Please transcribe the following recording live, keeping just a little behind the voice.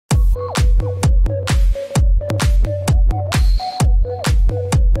Yes,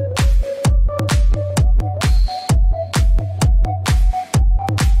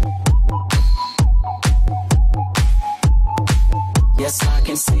 I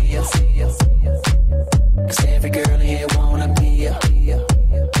can see you. 'Cause every girl here wanna be you.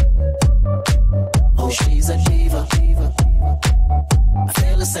 Oh, she's a diva. I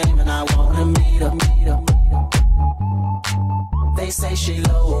feel the same and I wanna meet her. They say she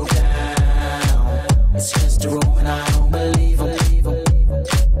low down. It's just a rumor and I don't believe them.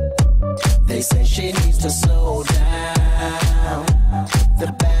 They say she needs to slow down. The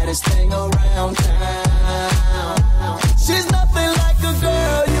baddest thing around town. She's nothing like a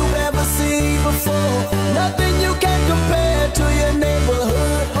girl you've ever seen before. Nothing you can compare to your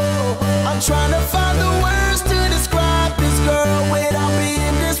neighborhood. Oh, I'm trying to find the words to describe this girl without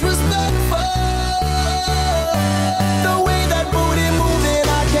being disrespectful. The way that booty moving,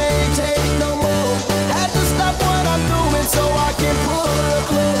 I can't take no more. Had to stop what I'm doing so I can pull her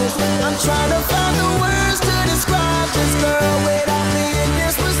close. I'm trying to find the words to describe this girl without being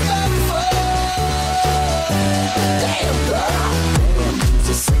disrespectful. Damn girl, damn, you's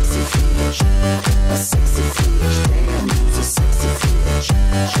a sexy bitch, a sexy bitch. Damn, you's a sexy bitch.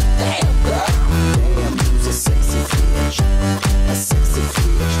 Damn girl, damn, you's a sexy bitch, a sexy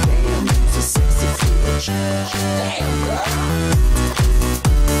bitch. Damn, you's a sexy bitch. Damn girl.